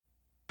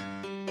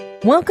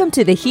Welcome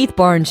to the Heath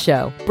Barnes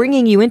Show,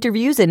 bringing you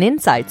interviews and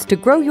insights to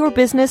grow your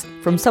business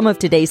from some of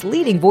today's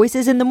leading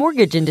voices in the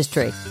mortgage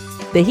industry.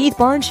 The Heath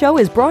Barnes Show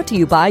is brought to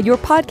you by your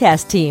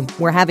podcast team,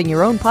 where having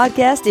your own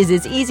podcast is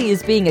as easy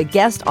as being a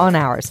guest on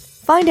ours.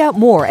 Find out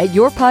more at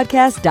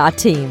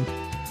yourpodcast.team.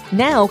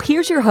 Now,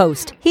 here's your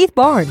host, Heath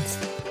Barnes.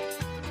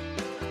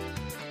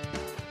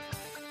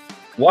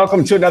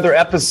 Welcome to another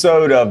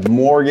episode of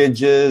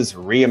Mortgages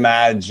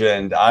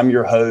Reimagined. I'm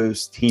your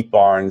host, Heath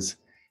Barnes,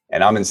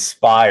 and I'm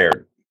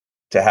inspired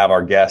to have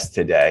our guest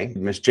today,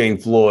 Miss Jane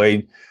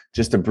Floyd.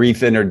 Just a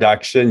brief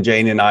introduction.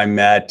 Jane and I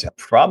met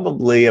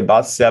probably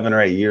about 7 or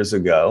 8 years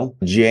ago.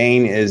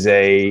 Jane is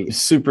a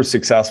super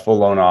successful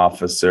loan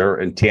officer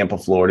in Tampa,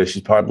 Florida.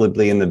 She's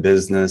probably in the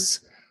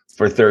business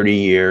for 30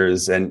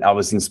 years. And I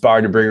was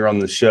inspired to bring her on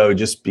the show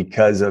just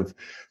because of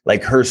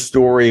like her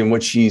story and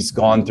what she's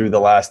gone through the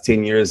last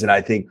 10 years. And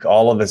I think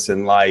all of us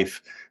in life,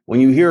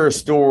 when you hear a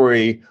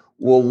story,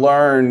 will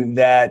learn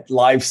that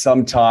life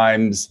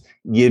sometimes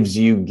gives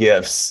you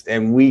gifts,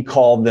 and we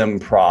call them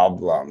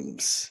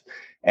problems.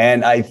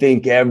 And I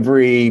think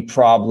every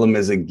problem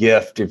is a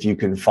gift if you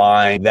can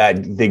find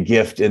that the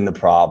gift in the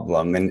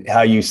problem, and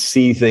how you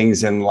see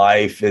things in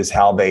life is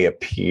how they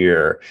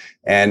appear.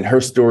 And her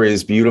story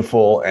is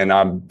beautiful, and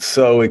I'm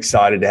so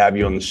excited to have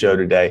you on the show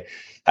today.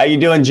 How you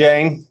doing,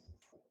 Jane?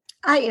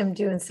 I am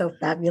doing so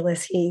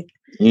fabulous, Heath.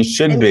 You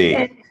should be.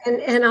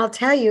 And I'll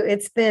tell you,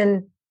 it's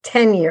been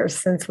 10 years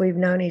since we've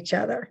known each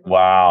other.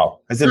 Wow.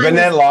 Has it been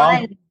that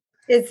long?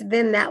 It's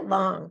been that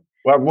long.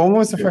 Well, when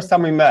was the first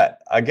time we met?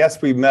 I guess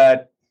we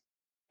met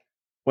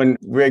when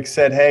Rick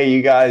said, hey,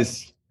 you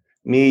guys,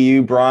 me,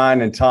 you,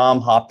 Brian, and Tom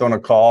hopped on a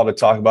call to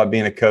talk about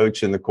being a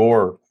coach in the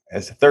Corps.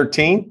 Is it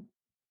 13?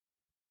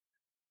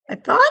 I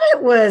thought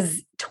it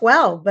was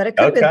 12, but it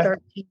could have been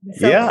 13.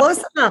 So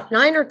close enough,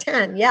 9 or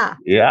 10. Yeah.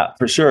 Yeah,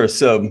 for sure.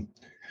 So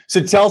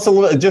tell us a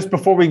little, just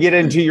before we get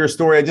into your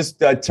story,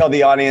 just tell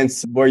the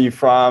audience where you're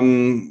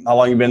from, how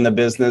long you've been in the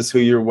business, who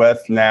you're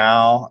with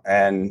now,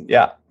 and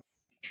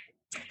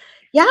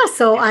Yeah,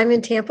 so I'm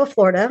in Tampa,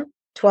 Florida,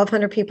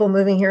 1,200 people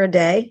moving here a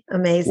day.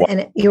 Amazing. Wow.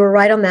 And you were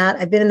right on that.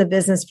 I've been in the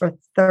business for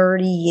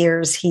 30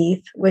 years,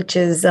 Heath, which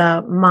is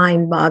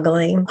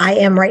mind-boggling. I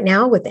am right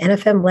now with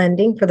NFM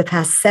Lending for the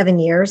past 7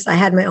 years. I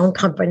had my own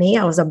company.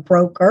 I was a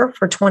broker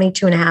for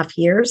 22 and a half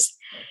years.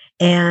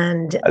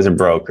 And as a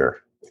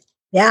broker.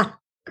 Yeah,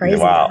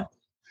 crazy. Wow.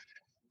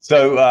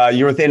 So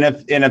you're with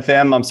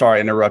NFM. I'm sorry,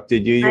 I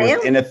interrupted you. You're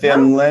with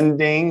NFM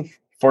Lending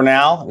for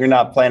now. You're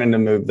not planning to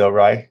move though,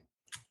 right?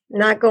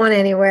 Not going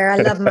anywhere. I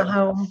love my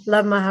home.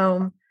 Love my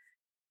home.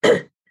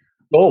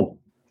 Cool.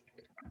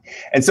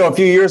 And so a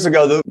few years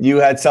ago, you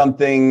had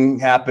something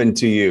happen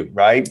to you,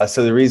 right?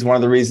 So one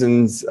of the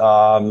reasons,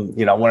 I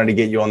wanted to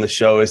get you on the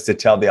show is to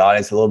tell the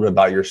audience a little bit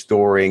about your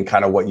story and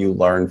kind of what you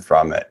learned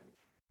from it.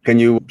 Can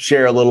you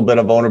share a little bit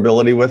of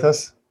vulnerability with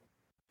us?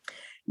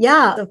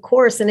 Yeah, of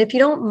course. And if you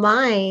don't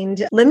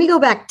mind, let me go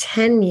back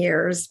 10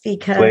 years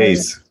because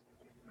Please.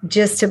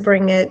 Just to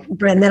bring it,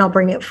 and then I'll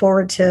bring it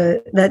forward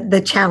to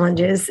the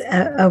challenges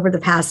over the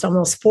past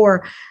almost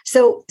 4.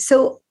 So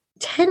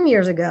 10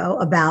 years ago,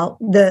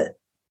 been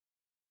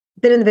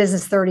in the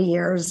business 30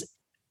 years,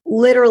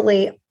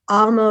 literally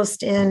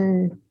almost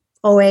in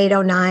 08,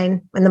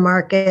 09, when the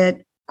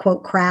market,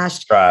 quote,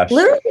 crashed.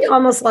 Literally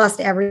almost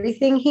lost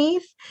everything,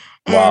 Heath.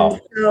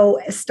 And so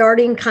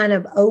starting kind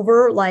of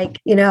over,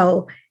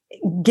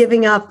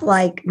 giving up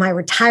like my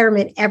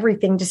retirement,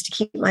 everything just to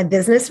keep my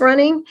business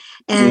running.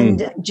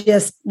 And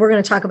we're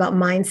going to talk about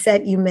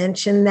mindset. You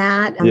mentioned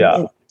that.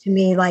 To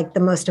me, like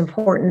the most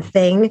important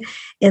thing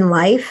in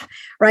life,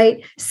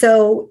 right?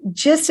 So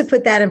just to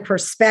put that in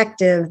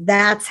perspective,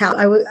 that's how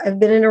I've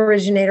been an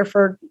originator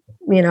for,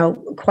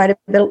 quite a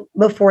bit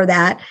before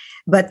that,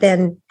 but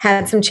then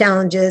had some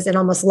challenges and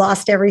almost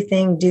lost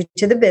everything due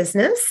to the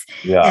business.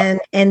 Yeah.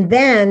 And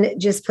then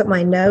just put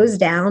my nose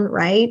down,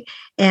 right?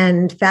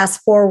 And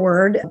fast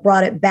forward,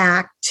 brought it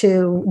back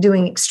to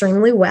doing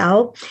extremely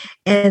well.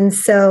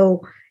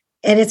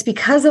 And it's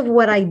because of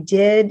what I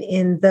did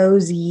in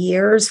those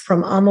years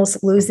from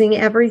almost losing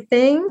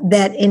everything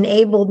that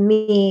enabled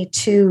me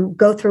to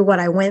go through what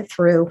I went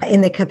through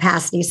in the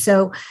capacity.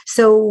 So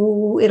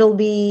it'll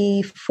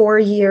be 4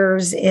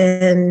 years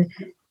in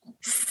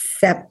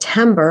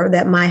September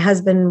that my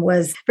husband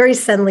was very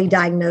suddenly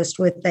diagnosed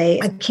with a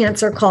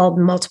cancer called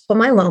multiple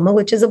myeloma,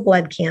 which is a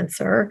blood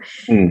cancer,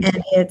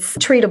 and it's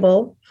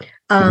treatable,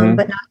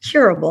 but not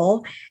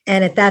curable.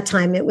 And at that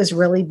time, it was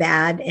really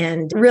bad,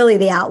 and really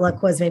the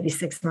outlook was maybe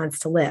 6 months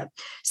to live.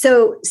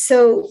 So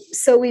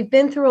we've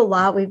been through a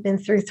lot. We've been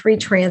through 3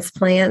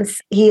 transplants.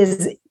 He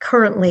is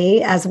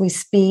currently, as we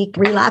speak,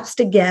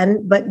 relapsed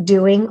again, but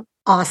doing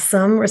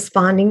awesome,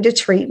 responding to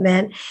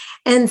treatment,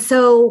 and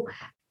so.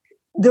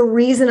 The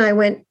reason I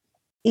went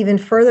even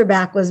further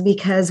back was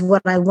because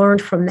what I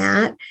learned from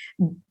that,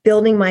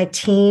 building my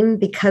team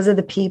because of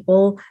the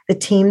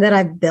team that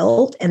I've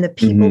built and the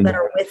people that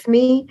are with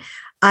me,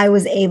 I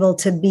was able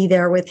to be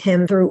there with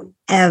him through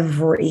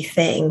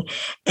everything.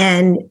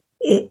 And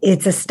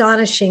it's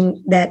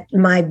astonishing that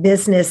my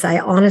business, I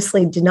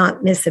honestly did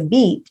not miss a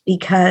beat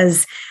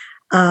because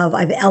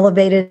I've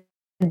elevated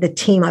the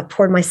team. I've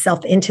poured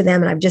myself into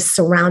them, and I've just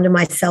surrounded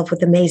myself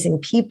with amazing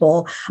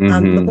people.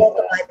 The bulk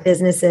of my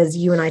business, as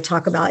you and I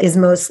talk about, is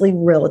mostly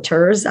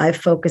realtors. I've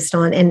focused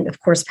on, and of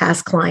course,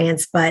 past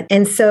clients.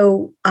 And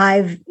so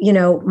I've,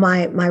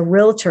 my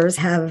realtors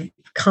have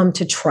come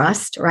to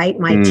trust, right,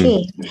 my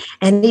team.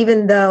 And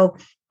even though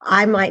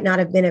I might not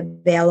have been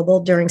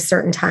available during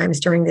certain times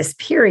during this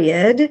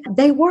period,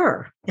 they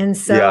were. And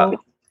so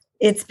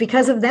it's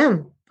because of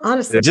them.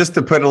 Honestly, just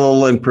to put a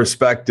little in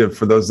perspective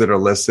for those that are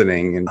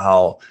listening and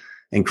how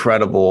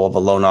incredible of a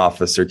loan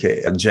officer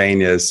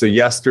Jane is. So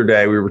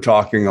yesterday we were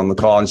talking on the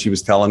call and she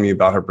was telling me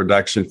about her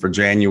production for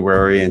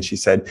January. And she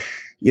said,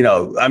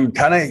 I'm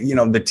kind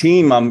of, the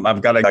team, I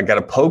got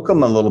to poke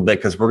them a little bit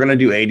because we're going to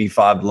do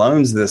 85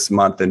 loans this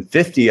month and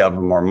 50 of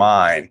them are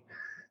mine.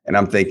 And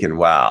I'm thinking,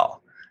 wow.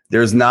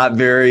 There's not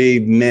very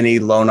many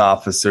loan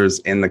officers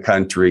in the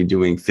country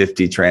doing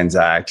 50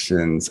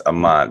 transactions a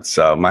month.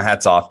 So my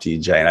hat's off to you,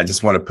 Jane. I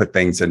just want to put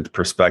things into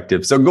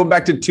perspective. So go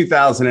back to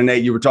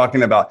 2008. You were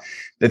talking about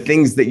the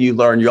things that you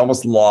learned. You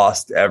almost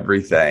lost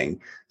everything.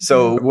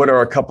 So what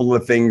are a couple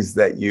of things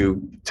that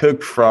you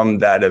took from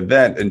that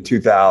event in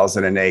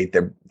 2008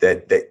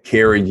 that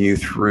carried you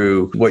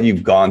through what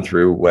you've gone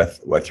through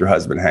with your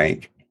husband,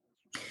 Hank?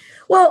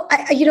 Well,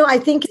 I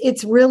think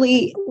it's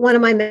really, one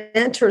of my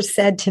mentors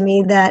said to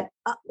me that,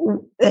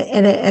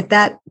 and at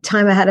that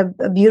time I had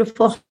a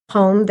beautiful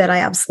home that I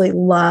absolutely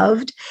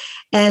loved.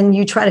 And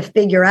you try to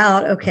figure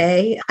out,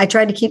 okay, I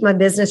tried to keep my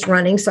business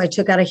running. So I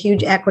took out a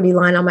huge equity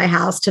line on my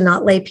house to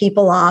not lay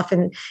people off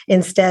and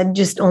instead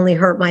just only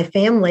hurt my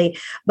family.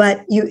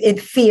 But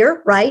it's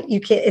fear, right? You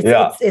can't,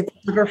 it's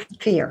never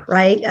fear,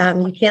 right?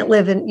 You can't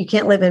live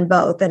in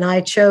both. And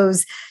I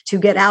chose to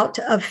get out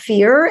of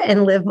fear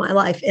and live my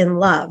life in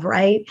love,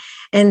 right?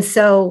 And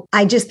so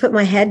I just put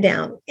my head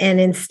down. And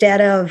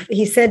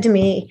he said to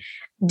me,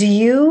 do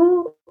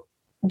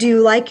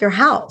you like your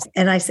house?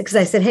 And I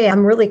said, hey,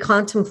 I'm really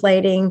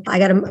contemplating. I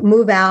got to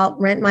move out,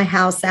 rent my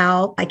house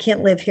out. I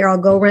can't live here. I'll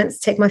go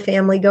take my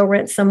family, go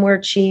rent somewhere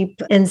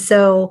cheap. And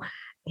so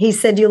he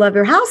said, do you love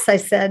your house? I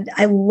said,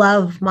 I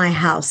love my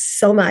house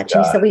so much.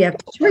 And he said, we have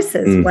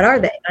choices. What are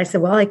they? I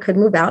said, well, I could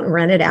move out and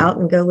rent it out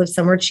and go live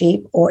somewhere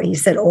cheap. Or he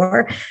said,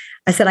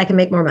 I said, I can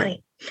make more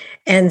money.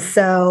 And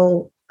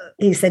so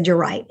he said, you're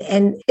right.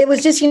 And it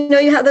was just,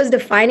 you have those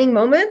defining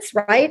moments,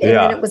 right? And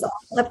then it was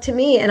all up to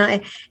me.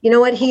 And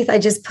Heath, I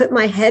just put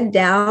my head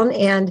down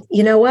and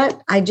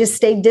I just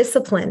stayed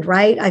disciplined,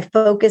 right? I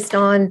focused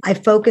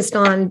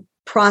on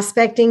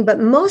prospecting, but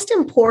most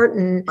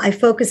important, I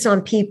focused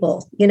on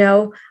people.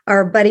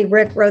 Our buddy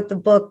Rick wrote the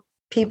book,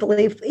 People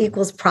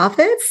Equals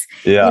Profits.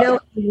 Yeah.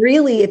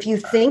 Really, if you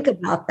think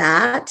about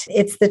that,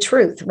 it's the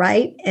truth,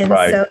 right? And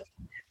so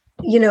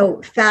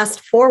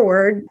fast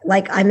forward,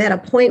 like I'm at a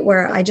point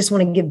where I just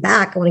want to give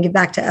back. I want to give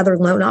back to other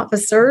loan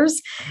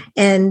officers.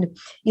 And,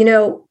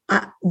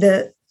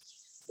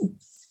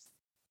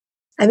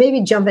 I may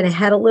be jumping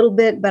ahead a little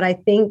bit, but I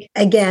think,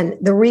 again,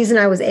 the reason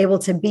I was able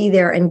to be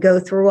there and go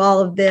through all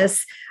of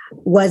this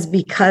was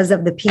because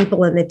of the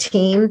people and the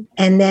team.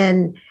 And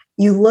then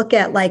you look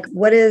at like,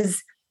 what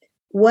does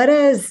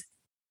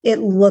it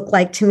look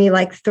like to me?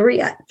 Like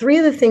three of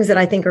the things that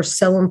I think are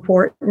so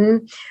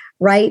important,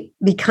 right?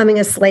 Becoming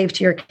a slave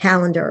to your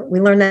calendar.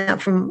 We learned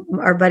that from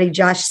our buddy,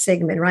 Josh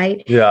Sigmund,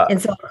 right? Yeah.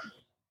 And so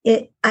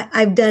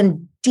I've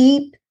done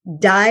deep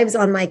dives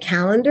on my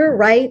calendar,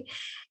 right?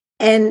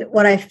 And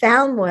what I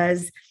found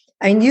was,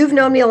 and you've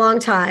known me a long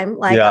time,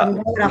 like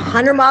I'm going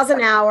 100 miles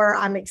an hour.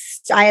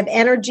 I have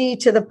energy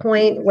to the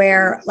point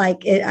where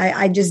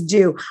I just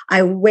do.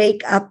 I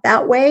wake up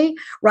that way,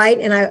 right?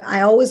 And I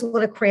always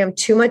want to cram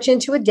too much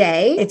into a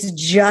day. It's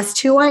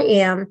just who I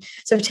am.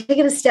 So I've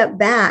taken a step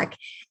back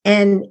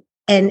and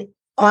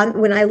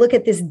when I look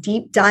at this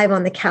deep dive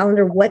on the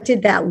calendar, what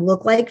did that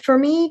look like for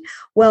me?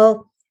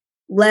 Well,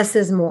 less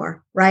is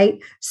more, right?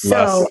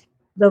 So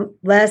the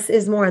less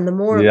is more. And the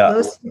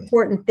most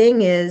important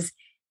thing is,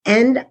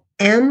 and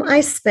am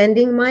I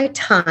spending my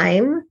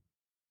time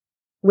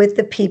with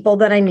the people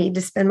that I need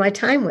to spend my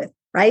time with,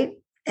 right?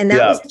 And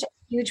that was just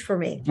huge for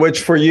me.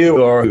 Which for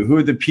you, or who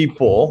are the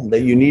people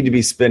that you need to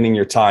be spending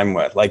your time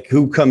with? Like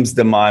who comes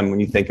to mind when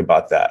you think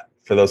about that?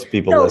 For those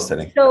people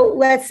listening. So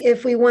let's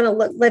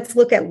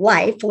look at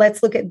life.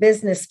 Let's look at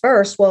business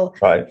first. Well,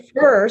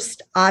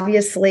 first,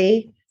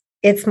 obviously,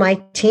 it's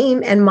my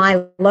team and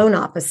my loan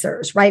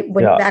officers, right?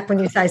 Back when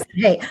you guys said,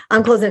 hey,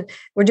 I'm closing,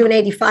 we're doing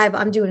 85,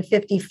 I'm doing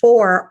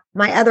 54.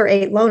 My other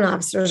 8 loan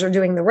officers are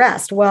doing the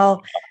rest.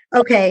 Well,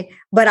 okay,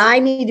 but I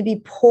need to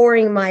be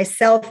pouring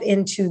myself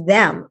into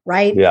them,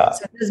 right? Yeah.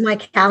 So does my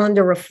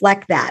calendar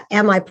reflect that?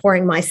 Am I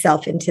pouring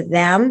myself into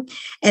them?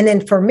 And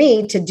then for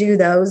me to do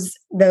those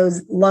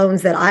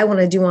loans that I want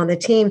to do on the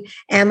team,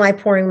 am I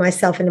pouring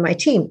myself into my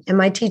team?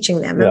 Am I teaching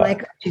them? Am I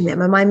coaching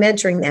them? Am I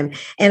mentoring them?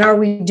 And are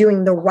we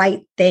doing the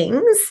right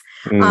things?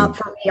 For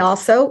me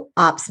also,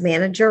 ops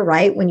manager,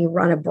 right? When you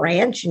run a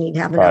branch, you need to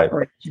have an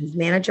operations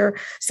manager.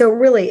 So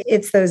really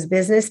it's those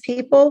business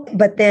people,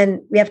 but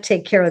then we have to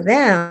take care of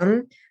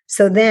them.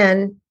 So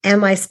then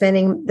am I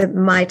spending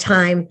my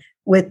time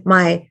with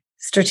my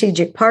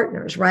strategic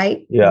partners,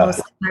 right? Yeah. Most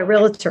of my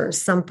realtors,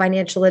 some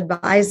financial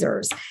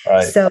advisors.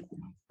 Right. So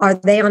are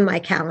they on my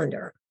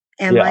calendar?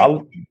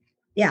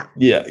 Yeah.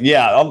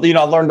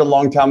 I learned a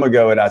long time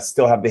ago, and I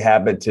still have the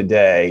habit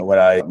today.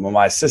 When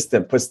my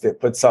assistant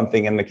puts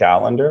something in the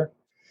calendar,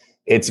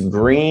 it's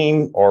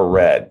green or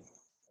red.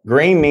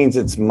 Green means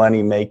it's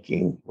money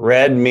making.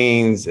 Red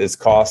means it's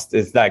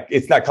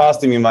not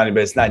costing me money,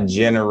 but it's not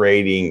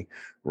generating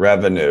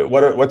revenue.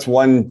 What's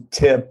one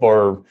tip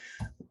or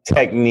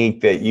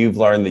technique that you've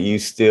learned that you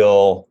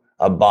still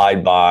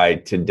abide by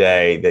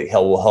today that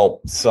will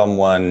help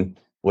someone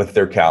with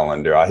their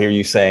calendar? I hear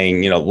you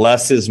saying,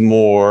 less is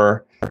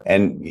more,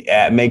 and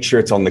make sure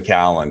it's on the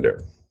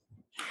calendar.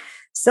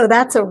 So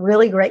that's a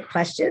really great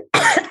question.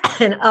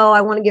 And I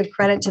want to give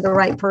credit to the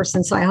right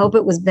person. So I hope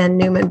it was Ben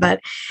Newman,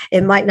 but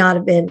it might not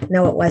have been.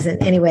 No, it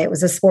wasn't. Anyway, it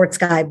was a sports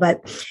guy.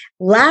 But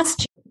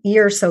last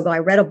year or so ago, I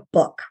read a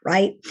book,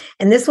 right?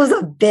 And this was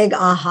a big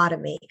aha to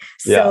me.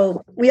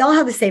 So we all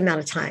have the same amount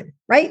of time,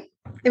 right?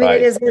 I mean,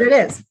 It is what it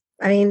is.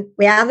 I mean,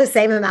 we have the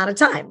same amount of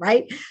time,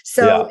 right?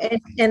 So,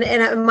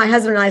 and my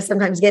husband and I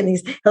sometimes get in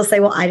these, he'll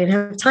say, well, I didn't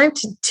have time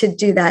to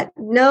do that.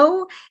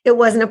 No, it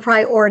wasn't a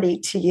priority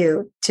to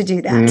you to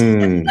do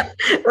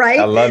that. Right?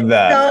 I love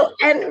that. So,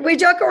 and we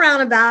joke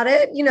around about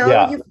it. You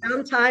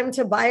found time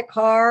to buy a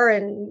car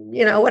and,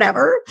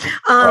 whatever,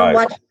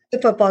 watch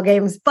the football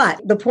games.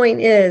 But the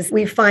point is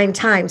we find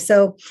time.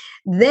 So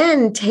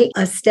then take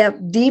a step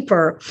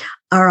deeper.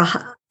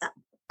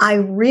 I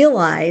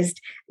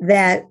realized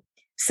that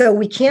so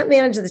we can't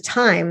manage the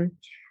time,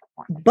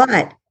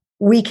 but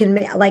we can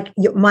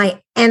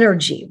my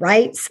energy,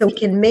 right? So we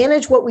can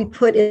manage what we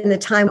put in the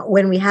time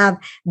when we have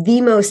the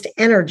most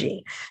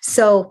energy.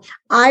 So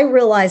I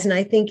realize, and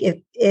I think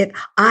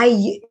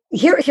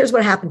here's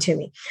what happened to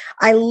me.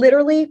 I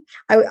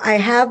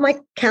have my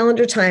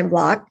calendar time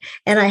blocked,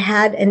 and I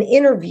had an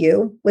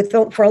interview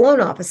for a loan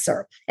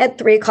officer at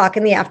 3:00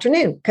 in the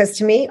afternoon. Because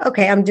to me,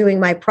 okay, I'm doing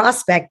my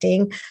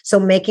prospecting. So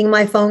making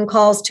my phone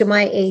calls to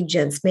my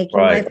agents, making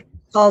my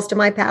calls to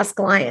my past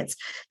clients,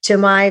 to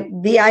my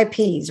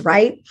VIPs,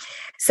 right?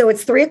 So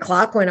it's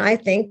 3:00 when I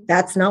think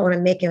that's not when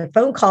I'm making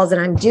phone calls, and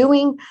I'm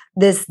doing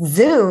this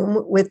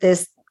Zoom with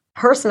this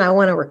person I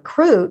want to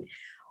recruit.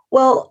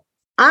 Well,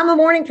 I'm a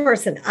morning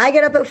person. I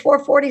get up at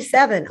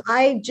 4:47.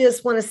 I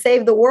just want to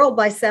save the world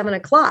by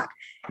 7:00.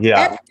 Yeah.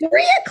 At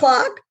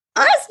 3:00,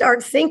 I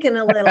start sinking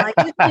a little. I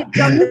used to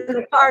jump in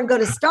the car and go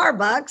to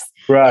Starbucks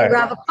and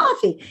grab a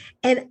coffee.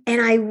 And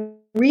I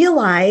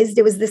realized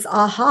it was this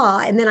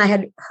aha. And then I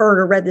had heard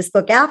or read this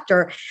book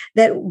after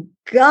that,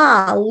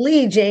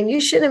 golly, Jane,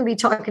 you shouldn't be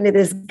talking to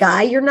this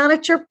guy. You're not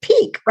at your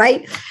peak,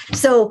 right?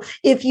 So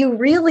if you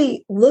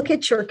really look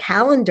at your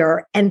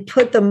calendar and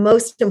put the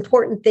most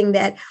important thing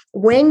that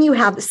when you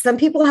have, some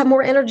people have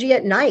more energy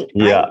at night.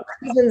 Right? Yeah.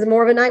 Susan's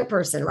more of a night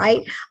person,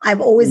 right?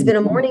 I've always been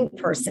a morning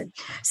person.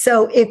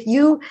 So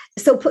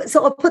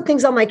I'll put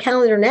things on my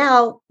calendar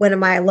now when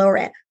am I lower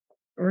at?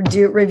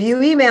 Review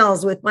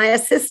emails with my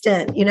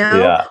assistant,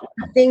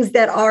 things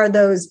that are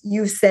those,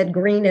 you said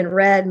green and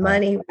red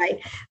money, right?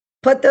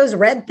 Put those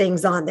red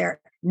things on there,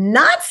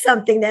 not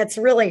something that's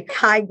really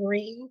high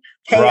green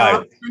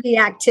payoff money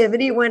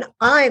activity when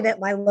I'm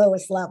at my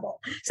lowest level.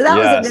 So that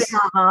was a big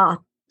aha.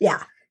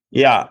 Yeah.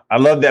 Yeah. I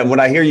love that. What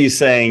I hear you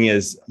saying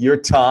is your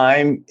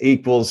time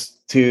equals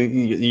to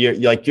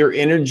your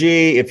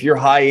energy. If you're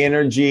high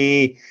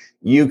energy,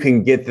 you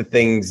can get the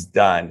things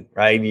done,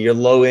 right? You're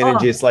low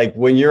energy. It's like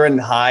when you're in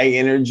high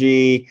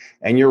energy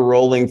and you're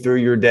rolling through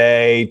your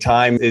day,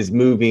 time is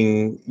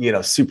moving,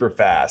 super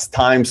fast.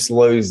 Time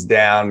slows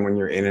down when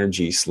your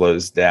energy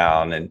slows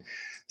down. And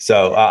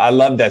so I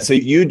love that. So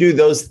you do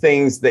those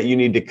things that you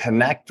need to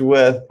connect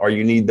with, or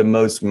you need the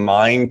most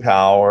mind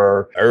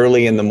power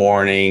early in the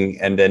morning.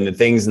 And then the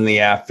things in the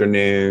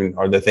afternoon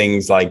are the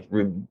things like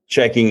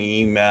checking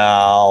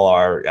email,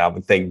 or I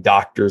would think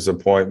doctor's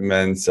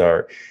appointments,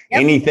 or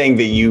anything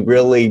that you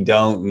really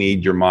don't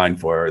need your mind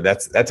for.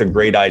 That's a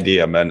great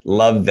idea, man.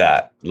 Love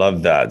that.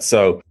 Love that.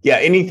 So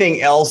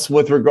anything else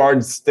with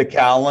regards to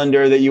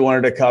calendar that you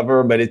wanted to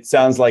cover? But it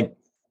sounds like,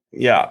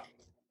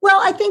 Well,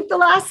 I think the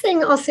last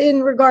thing I'll say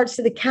in regards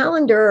to the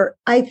calendar,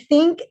 I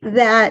think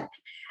that,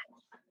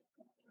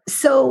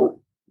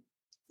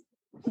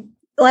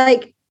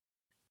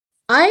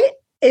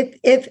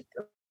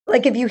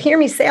 like if you hear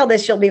me say all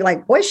this, you'll be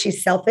like, boy,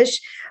 she's selfish.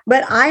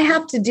 But I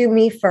have to do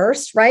me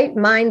first, right?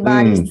 Mind,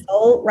 body,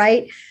 soul,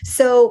 right?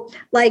 So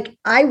like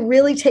I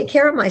really take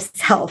care of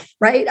myself,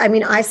 right? I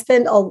mean, I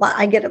spend a lot,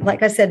 I get,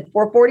 like I said,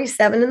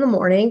 4:47 in the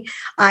morning.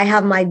 I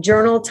have my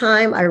journal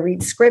time. I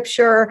read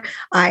scripture.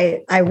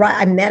 I write,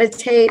 I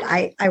meditate.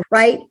 I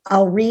write,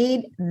 I'll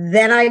read,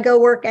 then I go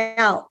work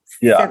out.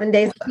 7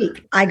 days a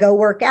week. I go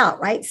work out,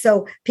 right?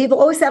 So people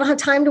always say I don't have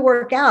time to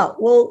work out.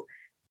 Well,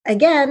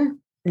 again,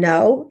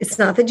 no, it's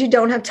not that you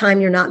don't have time.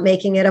 You're not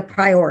making it a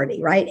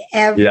priority, right?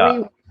 Every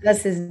one of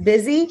us is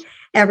busy.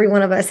 Every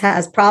one of us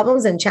has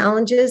problems and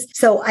challenges.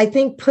 So I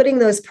think putting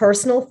those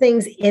personal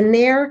things in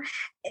there,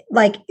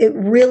 like it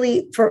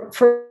really, for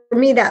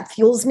me, that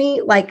fuels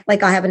me. Like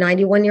I have a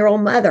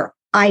 91-year-old mother.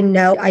 I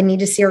know I need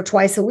to see her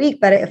twice a week,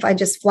 but if I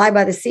just fly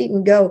by the seat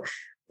and go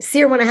see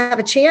her when I have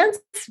a chance,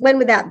 when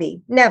would that be?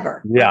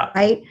 Never. Yeah.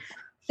 Right.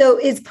 So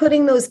it's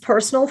putting those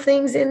personal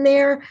things in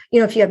there.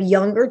 You know, if you have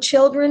younger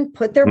children,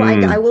 put their,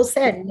 I will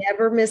say, I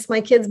never miss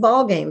my kids'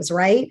 ball games,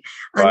 right?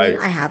 I mean,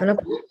 I have an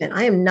appointment.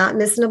 I am not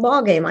missing a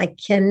ball game. I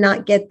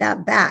cannot get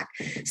that back.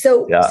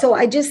 So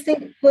I just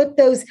think put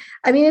those,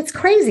 I mean, it's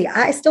crazy.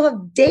 I still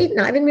have date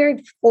night. I've been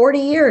married 40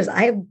 years.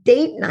 I have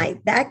date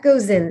night. That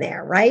goes in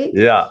there, right?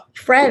 Yeah.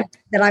 Friends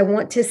that I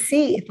want to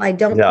see if I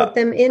don't put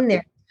them in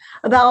there.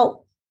 About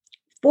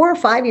 4 or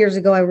 5 years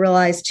ago, I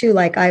realized too,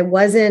 like I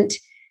wasn't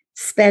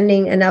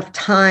spending enough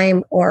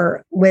time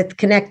or with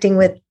connecting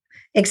with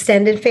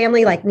extended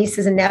family, like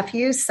nieces and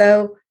nephews.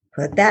 So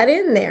put that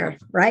in there,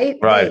 right?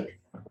 Right.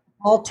 Hey,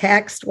 all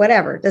text,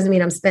 whatever. It doesn't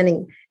mean I'm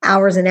spending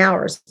hours and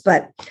hours,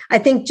 but I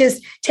think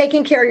just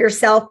taking care of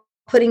yourself,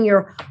 putting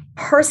your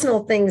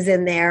personal things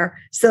in there,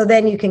 so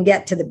then you can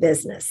get to the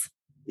business.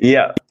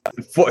 Yeah.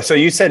 So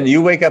you said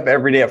you wake up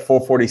every day at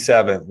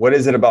 4:47. What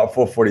is it about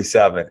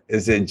 4:47?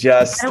 Is it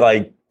just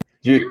like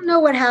I don't know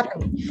what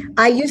happened.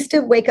 I used to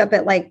wake up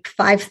at like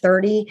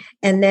 5:30,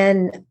 and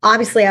then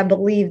obviously I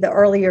believe the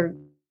earlier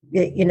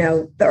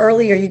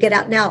you get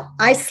out. Now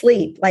I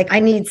sleep, like I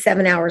need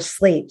 7 hours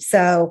sleep.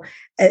 So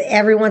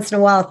every once in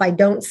a while, if I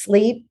don't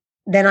sleep,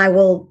 then I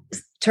will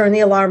turn the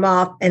alarm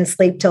off and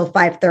sleep till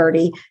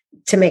 5:30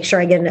 to make sure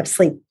I get enough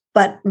sleep.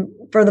 But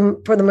for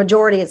the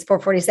majority, it's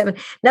 4:47.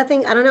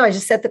 Nothing. I don't know. I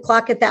just set the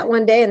clock at that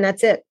one day, and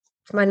that's it.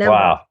 It's my number.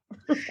 Wow.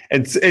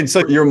 And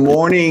so your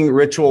morning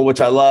ritual,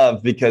 which I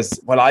love, because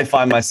what I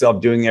find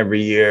myself doing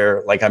every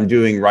year, like I'm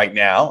doing right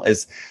now,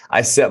 is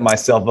I set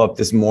myself up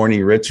this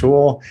morning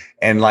ritual.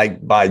 And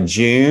like by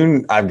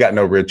June, I've got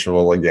no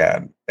ritual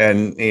again.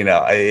 And,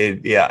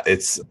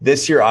 it's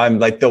this year. I'm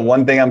like, the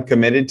one thing I'm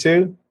committed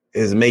to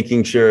is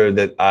making sure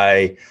that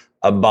I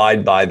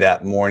abide by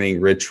that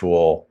morning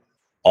ritual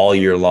all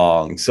year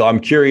long. So I'm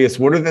curious,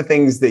 what are the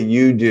things that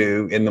you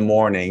do in the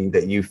morning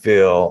that you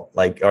feel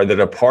like are that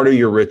a part of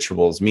your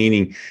rituals,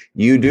 meaning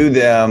you do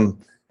them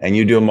and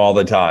you do them all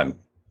the time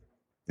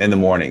in the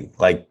morning?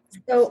 Like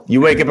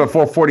you wake up at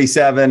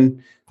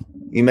 4:47,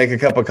 you make a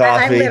cup of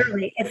coffee.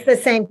 It's the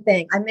same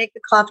thing. I make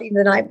the coffee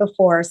the night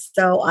before.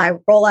 So I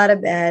roll out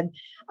of bed,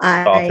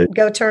 I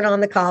go turn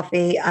on the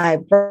coffee, I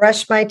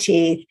brush my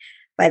teeth.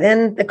 By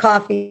then the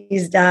coffee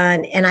is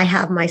done and I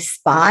have my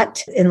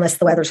spot, unless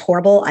the weather's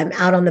horrible. I'm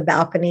out on the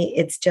balcony.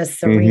 It's just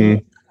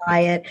serene,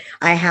 quiet.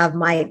 I have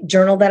my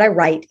journal that I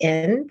write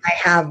in. I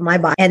have my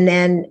Bible. And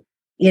then,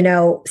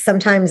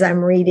 sometimes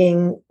I'm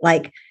reading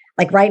like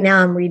right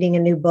now I'm reading a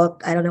new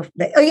book. I don't know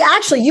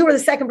actually you were the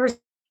second person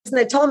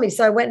that told me.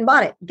 So I went and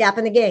bought it. Gap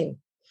in the Game.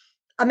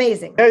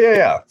 Amazing.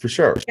 Yeah, for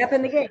sure. Gap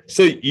in the Game.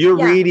 So you're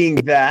reading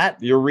that.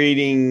 You're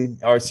reading,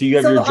 so you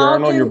have your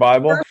journal, your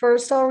Bible.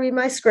 First, I'll read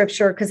my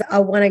scripture because I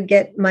want to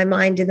get my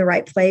mind in the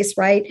right place,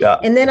 right? Yeah.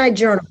 And then I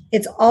journal.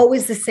 It's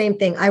always the same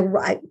thing. I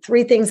write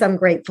 3 things I'm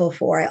grateful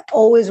for. I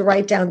always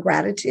write down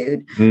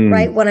gratitude,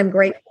 right? What I'm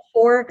grateful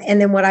for,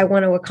 and then what I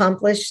want to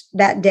accomplish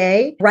that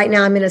day. Right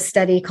now, I'm in a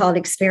study called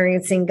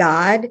Experiencing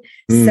God.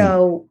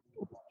 So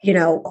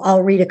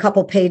I'll read a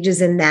couple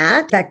pages in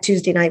that. In fact,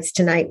 Tuesday nights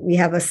tonight, we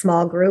have a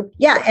small group.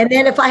 Yeah. And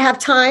then if I have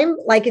time,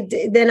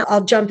 then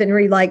I'll jump and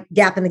read like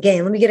Gap in the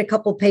Game. Let me get a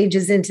couple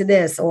pages into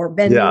this, or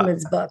Ben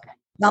Newman's book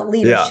about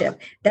leadership.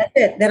 That's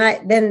it.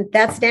 Then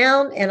that's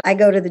down and I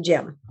go to the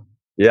gym.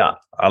 Yeah.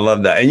 I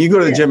love that. And you go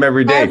to the gym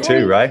every day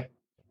too, right?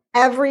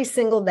 Every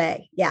single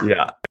day. Yeah.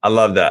 Yeah. I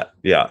love that.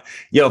 Yeah.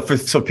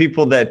 So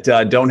people that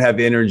don't have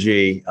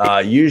energy,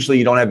 usually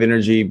you don't have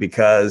energy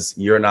because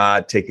you're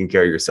not taking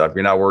care of yourself.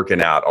 You're not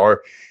working out.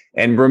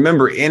 And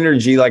remember,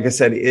 energy, like I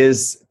said,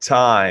 is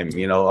time.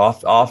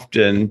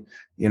 Often,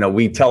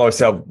 we tell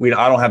ourselves,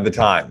 I don't have the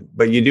time,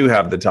 but you do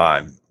have the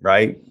time,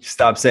 right?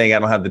 Stop saying I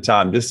don't have the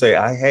time. Just say,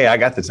 hey, I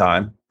got the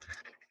time.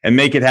 And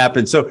make it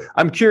happen. So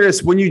I'm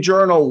curious, when you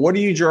journal, what are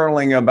you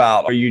journaling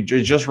about? Are you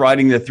just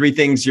writing the 3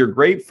 things you're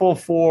grateful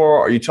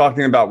for? Are you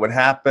talking about what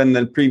happened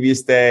the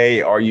previous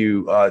day? Are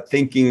you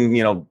thinking,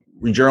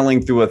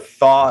 journaling through a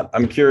thought?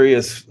 I'm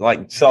curious,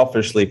 like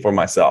selfishly for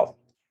myself.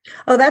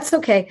 Oh, that's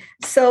okay.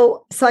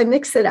 So I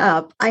mix it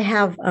up. I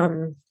have,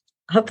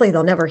 hopefully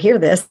they'll never hear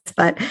this,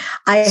 but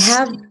I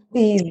have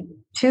these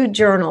 2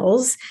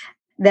 journals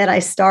that I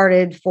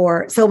started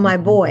for, so my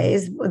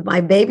boys,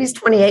 my baby's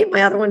 28,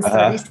 my other one's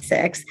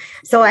 36.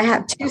 So I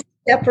have two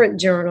separate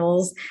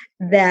journals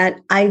that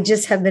I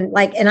just have been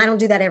like, and I don't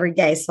do that every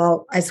day.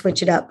 So I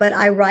switch it up, but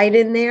I write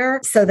in there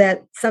so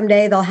that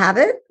someday they'll have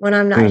it when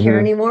I'm not here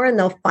anymore and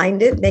they'll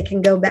find it. They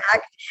can go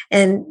back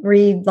and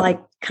read like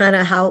kind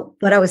of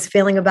what I was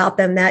feeling about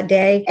them that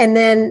day. And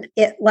then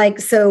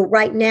so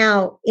right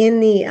now in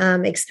the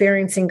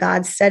Experiencing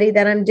God study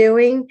that I'm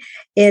doing,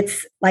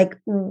 it's like,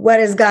 what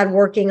is God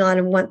working on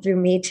and want through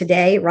me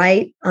today?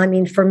 Right. I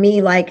mean, for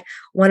me, like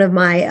one of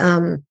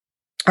my,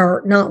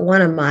 or not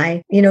one of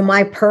my,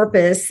 my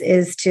purpose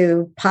is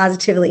to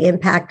positively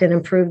impact and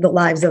improve the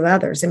lives of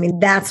others. I mean,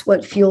 that's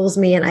what fuels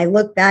me. And I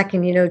look back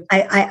and,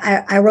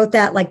 I wrote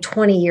that like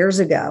 20 years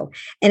ago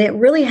and it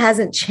really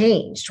hasn't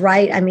changed,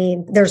 right? I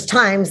mean, there's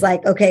times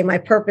like, okay, my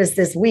purpose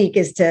this week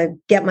is to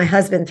get my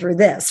husband through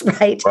this,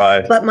 right?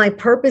 But my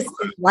purpose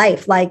in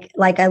life, like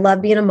I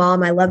love being a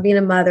mom, I love being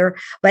a mother,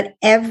 but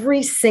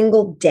every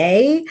single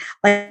day,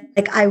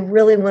 like I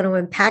really want to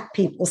impact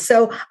people.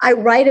 So I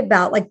write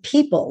about like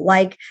people,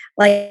 like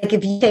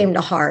if you came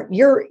to heart,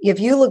 if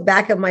you look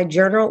back at my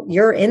journal,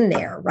 you're in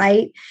there,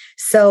 right?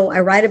 So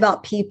I write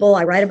about people,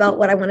 I write about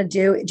what I want to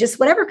do, just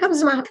whatever comes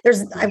to my heart.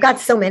 I've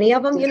got so many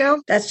of them,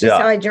 that's just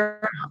how I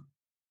journal.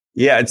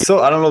 Yeah, it's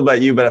so, I don't know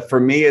about you, but for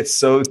me, it's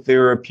so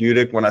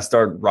therapeutic when I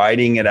start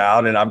writing it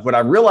out. And what I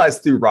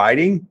realized through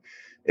writing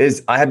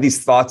is I have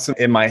these thoughts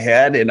in my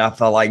head, and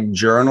if I like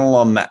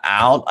journal them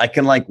out, I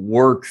can like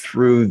work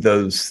through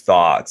those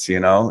thoughts,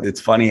 It's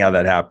funny how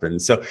that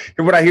happens. So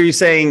what I hear you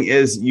saying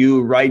is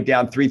you write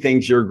down 3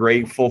 things you're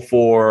grateful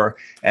for,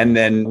 and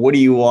then what do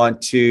you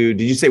want to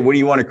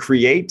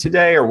create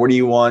today, or what do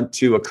you want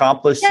to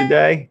accomplish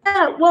today?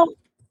 Yeah, well,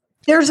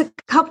 there's a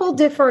couple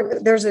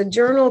different, there's a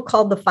journal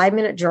called the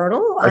 5-Minute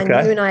Journal. And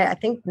you and I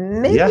think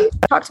maybe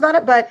talked about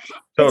it, but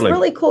it's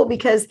really cool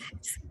because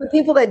for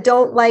people that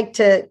don't like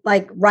to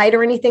like write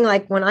or anything,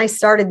 like when I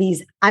started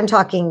these, I'm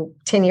talking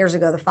 10 years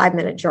ago, the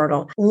 5-Minute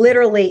Journal,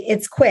 literally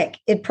it's quick.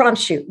 It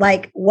prompts you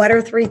like, what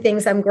are 3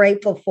 things I'm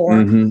grateful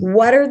for?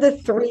 What are the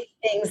 3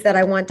 things that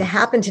I want to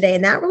happen today?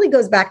 And that really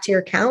goes back to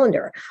your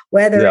calendar,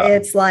 whether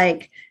it's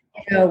like,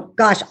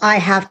 gosh, I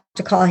have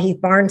to call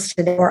Heath Barnes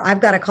today, or I've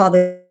got to call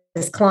this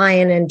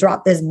client and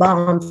drop this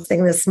bomb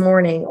thing this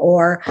morning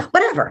or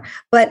whatever.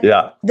 But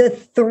the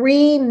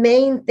 3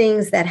 main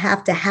things that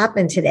have to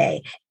happen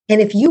today. And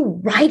if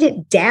you write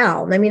it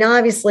down, I mean,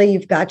 obviously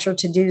you've got your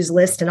to-dos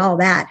list and all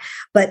that,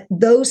 but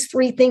those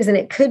 3 things, and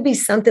it could be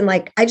something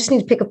like, I just need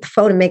to pick up the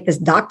phone and make this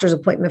doctor's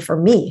appointment for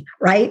me,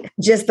 right?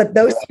 But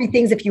those 3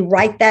 things, if you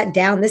write that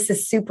down, this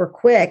is super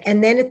quick.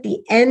 And then at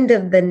the end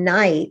of the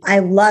night, I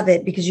love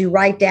it because you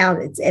write down,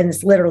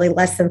 it's literally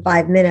less than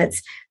 5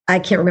 minutes. I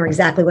can't remember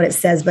exactly what it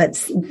says, but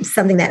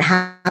something that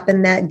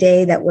happened that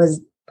day that was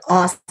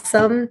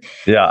awesome.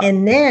 Yeah.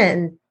 And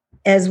then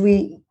as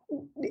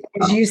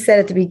you said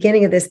at the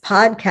beginning of this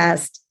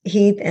podcast,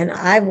 Heath, and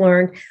I've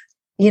learned,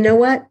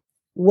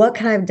 what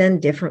can I have done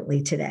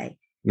differently today?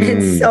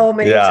 And so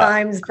many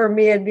times for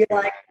me, it'd be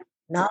like,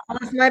 not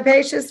lost my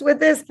patience with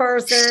this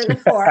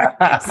person, or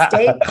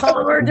stay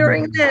calmer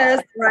during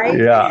this, right?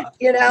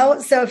 Yeah.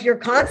 So if you're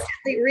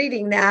constantly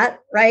reading that,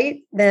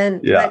 right, then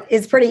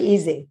it's pretty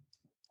easy.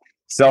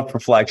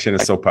 Self-reflection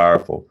is so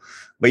powerful.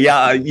 But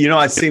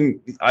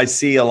I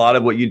see a lot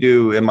of what you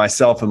do in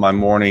myself in my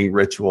morning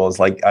rituals.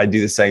 Like I do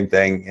the same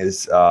thing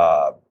is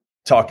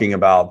talking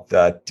about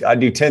I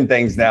do 10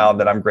 things now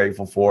that I'm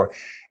grateful for.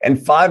 And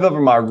 5 of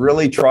them, I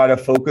really try to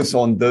focus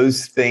on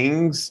those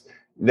things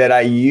that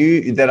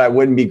I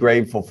wouldn't be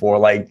grateful for.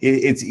 Like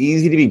it's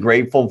easy to be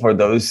grateful for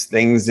those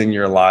things in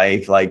your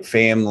life, like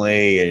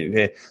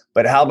family.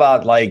 But how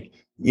about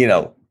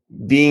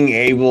being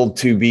able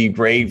to be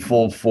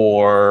grateful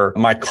for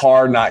my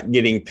car not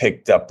getting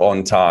picked up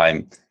on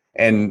time,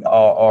 and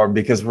or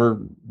because we're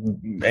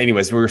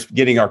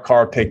getting our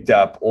car picked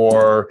up,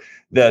 or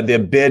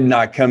the bid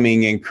not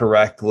coming in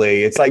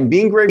correctly. It's like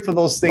being grateful for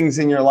those things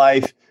in your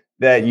life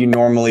that you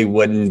normally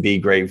wouldn't be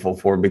grateful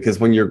for, because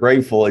when you're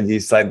grateful,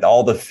 it's like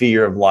all the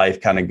fear of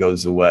life kind of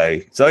goes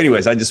away. So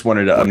anyways, I just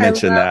wanted to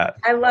mention that.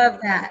 I love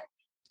that.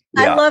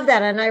 Yeah. I love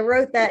that. And I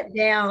wrote that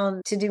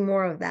down to do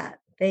more of that.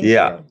 Thank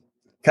you.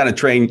 Kind of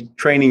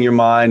training your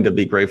mind to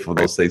be grateful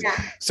for those things. Yeah.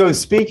 So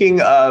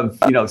speaking of,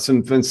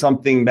 when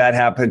something bad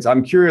happens,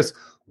 I'm curious,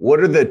 what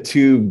are the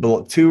 2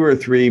 or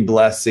 3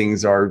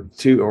 blessings that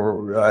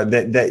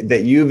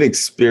you've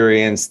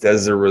experienced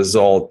as a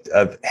result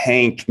of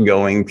Hank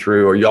going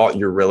through, or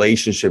your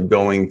relationship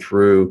going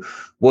through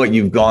what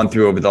you've gone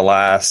through over the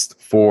last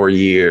 4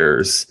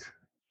 years?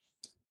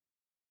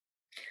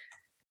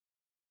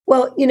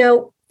 Well,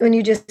 when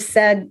you just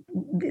said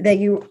that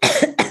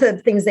the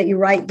things that you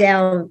write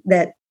down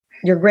that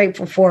you're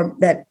grateful for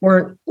that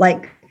weren't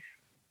like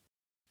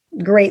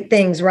great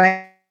things,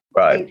 right?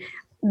 Right.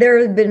 There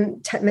have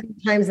been many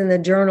times in the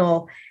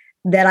journal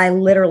that I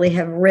literally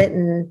have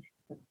written,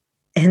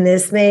 and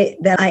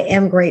that I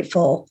am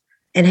grateful.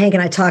 And Hank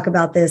and I talk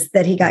about this,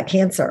 that he got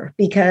cancer,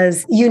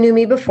 because you knew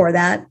me before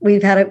that.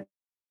 We've had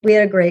we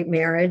had a great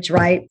marriage,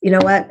 right? You know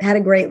what? Had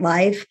a great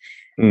life.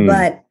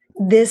 But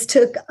this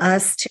took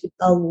us to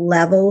a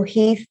level,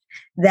 Heath,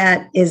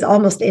 that is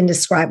almost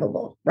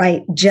indescribable,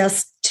 right?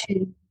 Just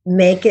to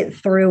make it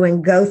through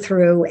and go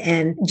through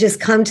and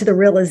just come to the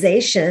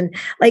realization,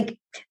 like,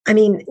 I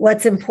mean,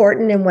 what's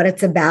important and what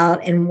it's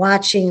about, and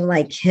watching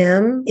like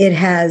him, it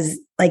has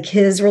like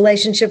his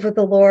relationship with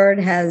the Lord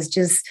has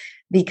just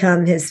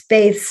become his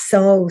faith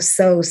so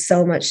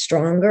much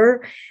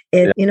stronger.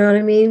 You know what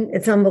I mean?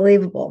 It's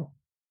unbelievable.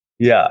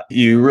 Yeah.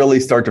 You really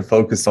start to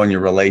focus on your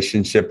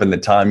relationship and the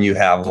time you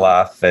have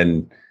left.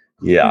 And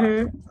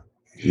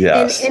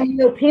yes. And you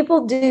know,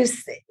 people do,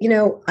 you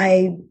know,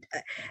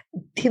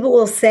 people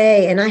will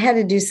say, and I had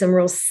to do some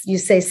real, you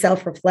say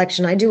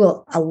self-reflection. I do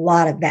a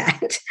lot of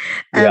that.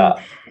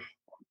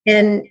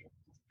 And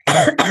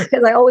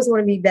because I always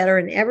want to be better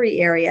in every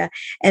area.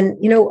 And,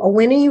 you know,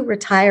 when are you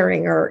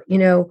retiring? Or, you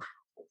know,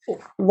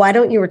 why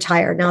don't you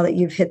retire now that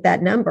you've hit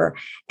that number?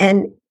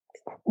 And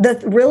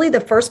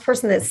the first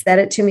person that said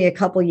it to me a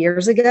couple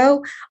years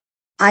ago,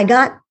 I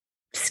got,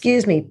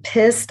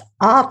 pissed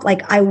off.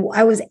 Like I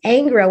was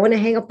angry. I want to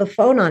hang up the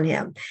phone on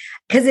him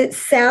because it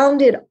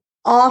sounded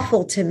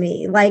awful to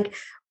me. Like,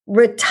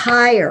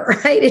 retire,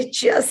 right?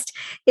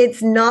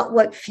 It's not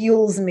what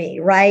fuels me,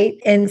 right?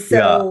 And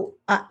so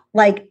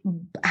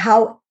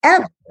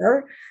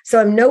however, so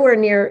I'm nowhere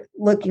near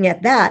looking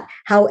at that.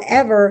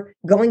 However,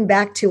 going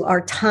back to our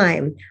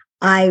time,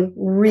 I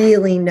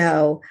really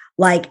know,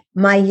 like,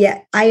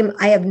 I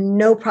have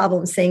no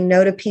problem saying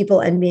no to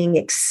people and being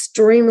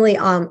extremely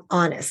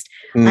honest.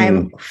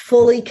 I'm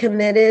fully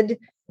committed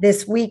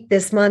this week,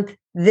 this month,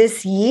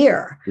 this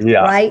year,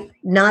 right?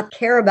 Not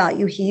care about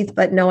you, Heath,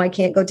 but no, I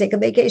can't go take a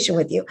vacation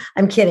with you.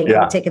 I'm kidding.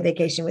 I'll take a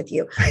vacation with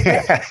you.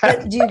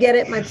 But do you get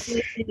it? My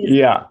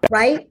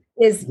point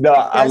is, right?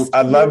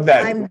 I love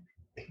that. I'm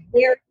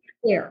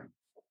there.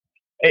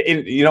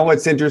 You know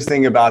what's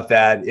interesting about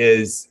that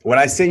is when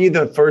I sent you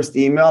the first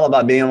email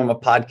about being on a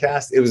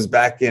podcast, it was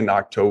back in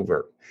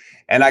October.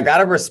 And I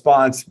got a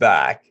response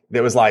back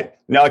that was like,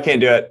 no, I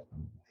can't do it.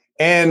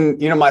 And,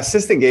 you know, my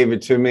assistant gave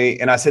it to me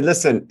and I said,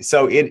 listen,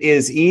 so it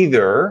is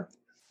either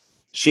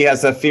she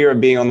has a fear of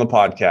being on the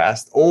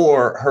podcast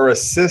or her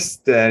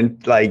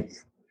assistant, like,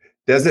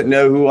 doesn't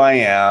know who I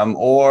am,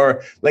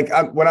 or like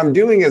what I'm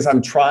doing is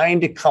I'm trying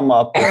to come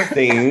up with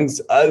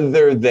things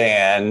other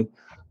than,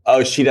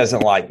 oh, she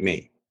doesn't like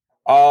me.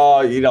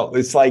 Oh, you know,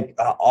 it's like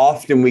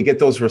often we get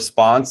those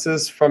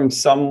responses from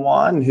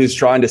someone who's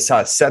trying to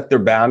set their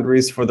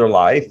boundaries for their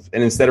life.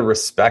 And instead of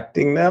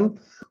respecting them,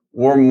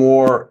 we're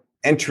more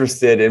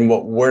interested in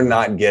what we're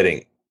not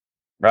getting.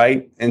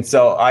 Right. And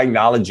so I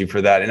acknowledge you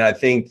for that. And I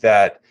think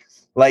that,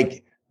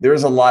 like,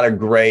 there's a lot of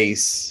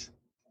grace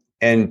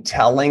in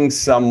telling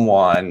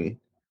someone,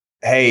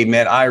 hey,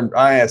 man,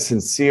 I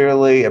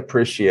sincerely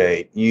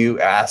appreciate you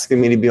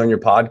asking me to be on your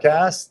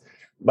podcast.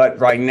 But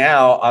right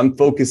now I'm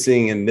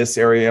focusing in this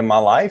area of my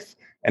life.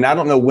 And I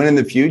don't know when in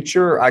the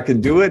future I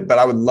could do it, but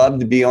I would love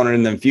to be on it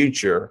in the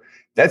future.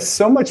 That's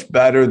so much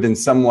better than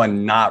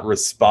someone not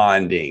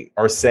responding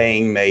or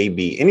saying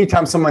maybe.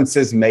 Anytime someone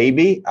says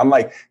maybe, I'm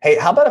like, hey,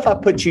 how about if I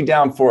put you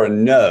down for a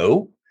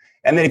no?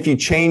 And then if you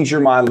change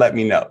your mind, let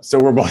me know. So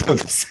we're both on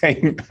the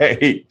same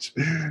page.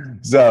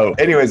 So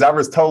anyways, I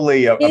was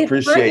totally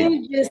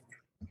appreciate.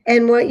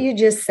 And what you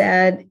just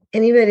said,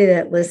 anybody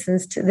that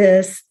listens to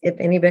this, if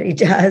anybody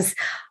does,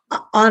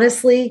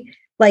 honestly,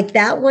 like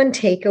that one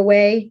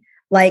takeaway,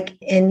 like,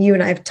 and you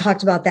and I have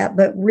talked about that,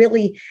 but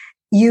really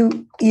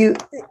you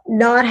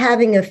not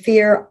having a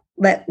fear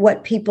that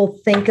what people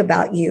think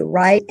about you,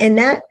 right? And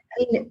that,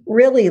 I mean,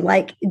 really,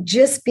 like,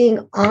 just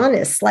being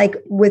honest, like,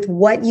 with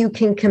what you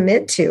can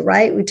commit to,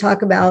 right? We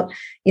talk about,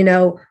 you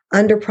know,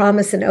 under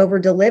promise and over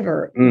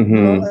deliver.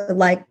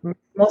 Like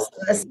most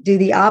of us do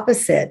the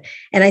opposite.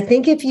 And I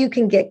think if you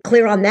can get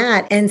clear on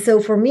that. And so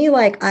for me,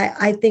 like,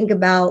 I think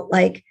about,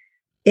 like,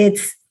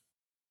 it's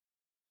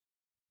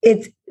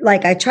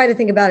like, I try to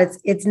think about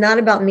it's not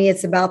about me,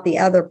 it's about the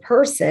other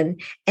person.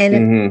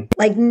 And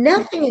like,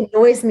 nothing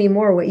annoys me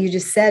more, what you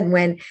just said,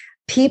 when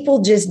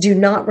people just do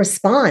not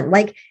respond.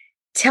 Like,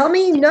 tell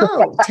me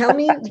no, tell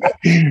me,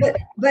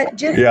 but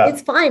just,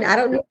 it's fine. I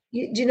don't know.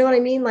 Do you know what I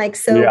mean? Like,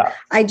 so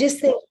I just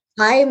think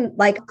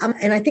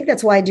and I think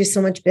that's why I do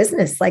so much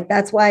business. Like,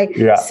 that's why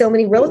so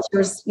many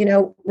realtors, you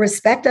know,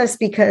 respect us,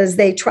 because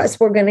they trust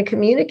we're going to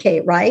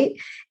communicate, right?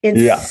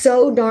 It's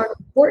so darn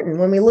important.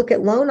 When we look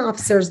at loan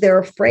officers, they're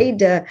afraid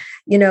to,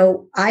 you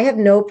know, I have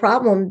no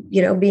problem,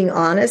 you know, being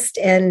honest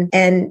and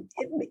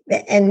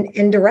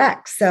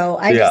direct. So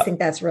I just think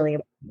that's really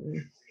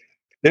important.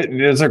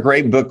 There's a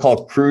great book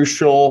called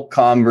Crucial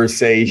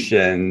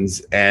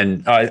Conversations.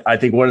 And I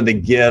think one of the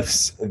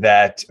gifts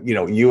that, you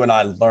know, you and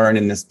I learn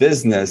in this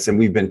business, and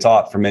we've been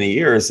taught for many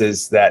years,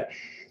 is that,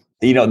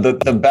 you know,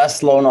 the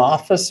best loan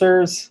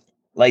officers,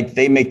 like,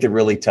 they make the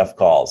really tough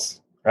calls,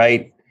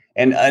 right?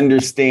 And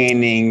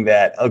understanding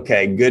that,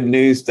 okay, good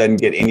news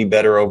doesn't get any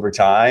better over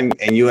time.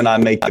 And you and I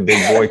make the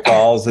big boy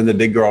calls and the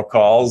big girl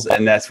calls.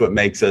 And that's what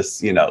makes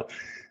us, you know,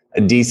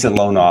 a decent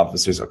loan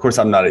officers. Of course,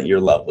 I'm not at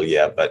your level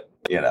yet, but,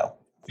 you know.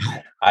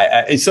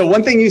 So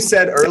one thing you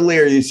said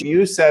earlier,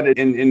 you said it,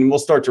 and we'll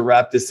start to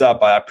wrap this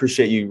up. I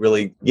appreciate you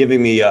really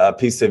giving me a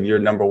piece of your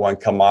number one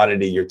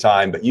commodity, your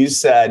time. But you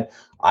said,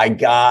 I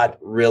got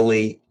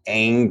really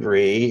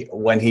angry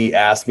when he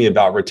asked me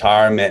about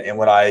retirement. And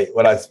what I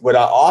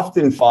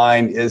often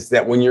find is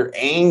that when you're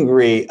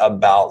angry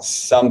about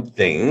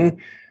something,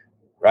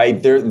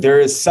 right, there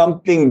is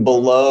something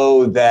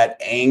below that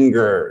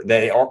anger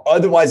or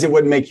otherwise it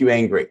wouldn't make you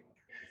angry.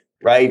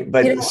 Right.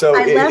 But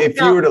if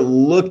you were to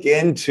look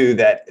into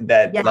that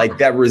like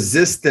that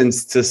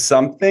resistance to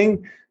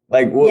something,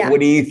 like what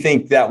do you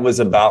think that was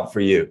about for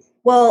you?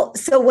 Well,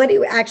 so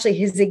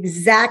his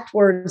exact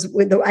words,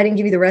 I didn't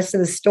give you the rest of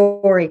the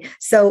story.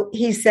 So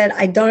he said,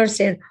 I don't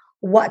understand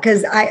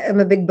because I am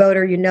a big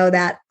boater. You know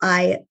that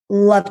I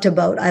love to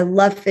boat. I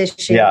love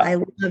fishing. Yeah. I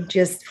love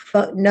just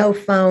no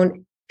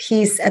phone,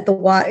 peace at the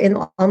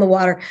water, on the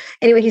water.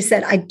 Anyway, he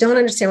said, I don't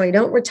understand why you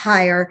don't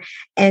retire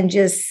and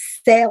just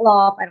sail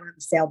off. I don't have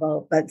a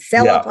sailboat, but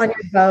sail off on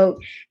your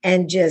boat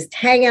and just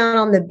hang out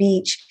on the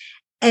beach.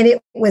 And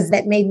it was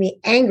that made me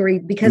angry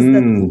because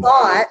the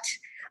thought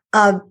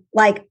of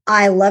like,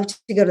 I love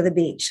to go to the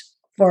beach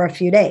for a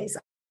few days.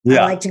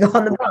 I like to go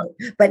on the boat,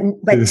 but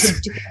like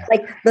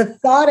the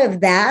thought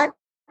of that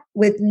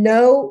with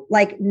no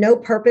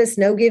purpose,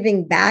 no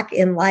giving back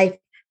in life.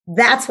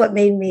 That's what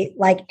made me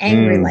like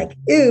angry. Like,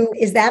 ooh,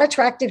 is that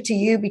attractive to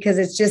you? Because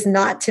it's just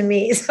not to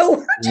me. So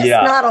we're just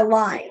not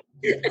aligned.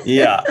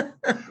 Yeah.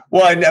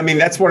 Well, I mean,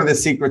 that's one of the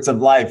secrets of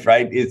life,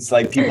 right? It's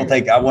like people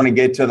think I want to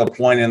get to the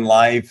point in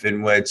life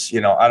in which,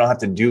 I don't have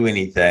to do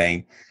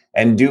anything,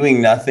 and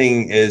doing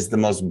nothing is the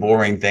most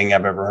boring thing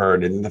I've ever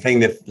heard. And the thing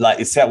that like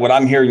you said, what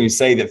I'm hearing you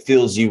say that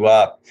fills you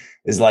up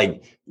is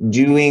like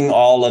doing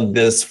all of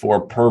this for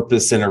a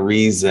purpose and a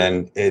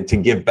reason to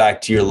give back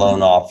to your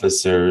loan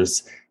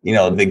officers,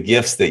 the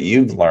gifts that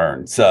you've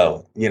learned.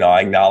 So,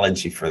 I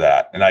acknowledge you for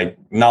that. And I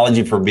acknowledge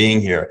you for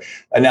being here.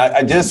 And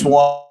I just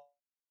want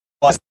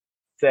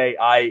say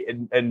I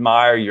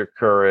admire your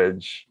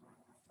courage,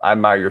 I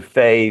admire your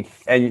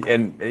faith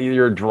and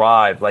your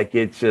drive. Like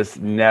it's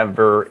just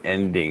never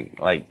ending.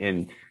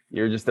 And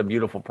you're just a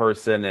beautiful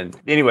person. And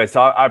anyway, so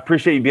I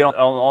appreciate you being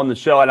on the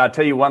show. And I'll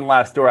tell you one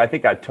last story. I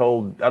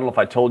don't know if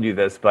I told you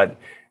this, but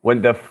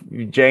when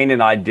Jane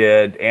and I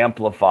did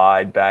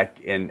Amplified back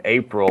in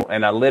April,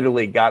 and I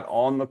literally got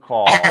on the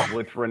call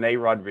with Renee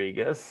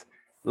Rodriguez,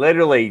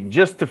 literally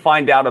just to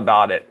find out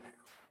about it.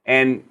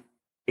 And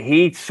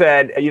he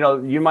said,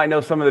 you might know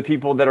some of the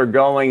people that are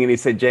going. And he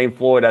said, Jane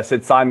Floyd. I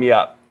said, sign me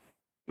up.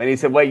 And he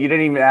said, wait, you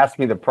didn't even ask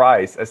me the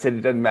price. I said,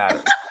 it doesn't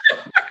matter.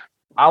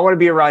 I want to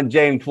be around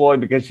Jane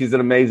Floyd because she's an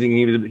amazing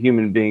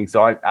human being.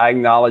 So I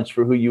acknowledge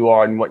for who you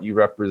are and what you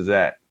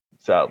represent.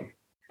 So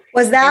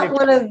was that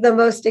one of the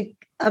most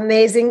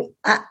amazing?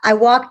 I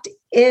walked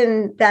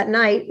in that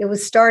night. It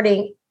was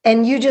starting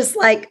and you just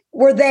like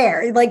were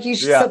there. Like you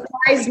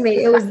surprised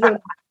me. It was the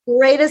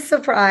greatest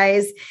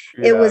surprise.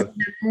 It was an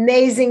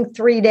amazing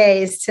 3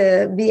 days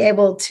to be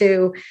able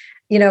to,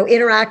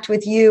 interact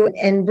with you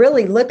and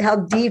really look how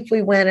deep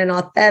we went and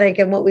authentic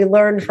and what we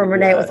learned from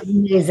Renee was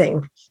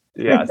amazing.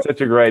 Yeah, such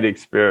a great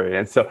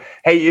experience. So,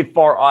 hey, if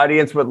our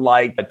audience would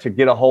like to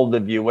get a hold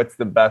of you, what's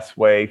the best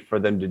way for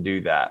them to do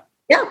that?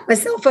 Yeah, my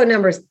cell phone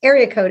number is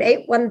area code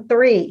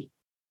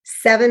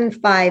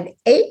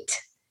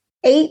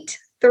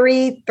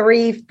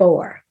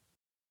 813-758-8334.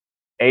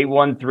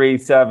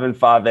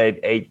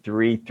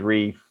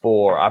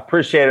 813-758-8334. I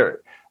appreciate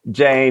it,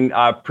 Jane.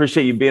 I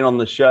appreciate you being on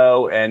the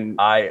show, and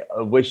I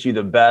wish you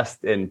the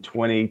best in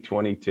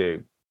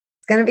 2022.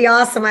 It's going to be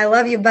awesome. I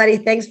love you, buddy.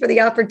 Thanks for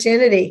the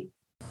opportunity.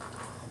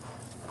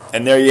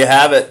 And there you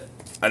have it.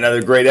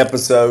 Another great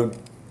episode.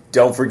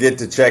 Don't forget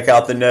to check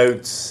out the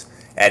notes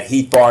at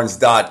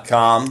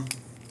heathbarnes.com.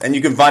 And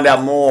you can find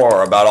out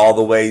more about all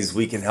the ways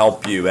we can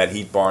help you at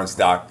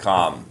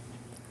heathbarnes.com.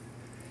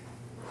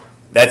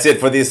 That's it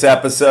for this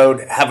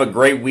episode. Have a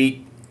great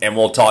week, and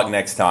we'll talk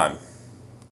next time.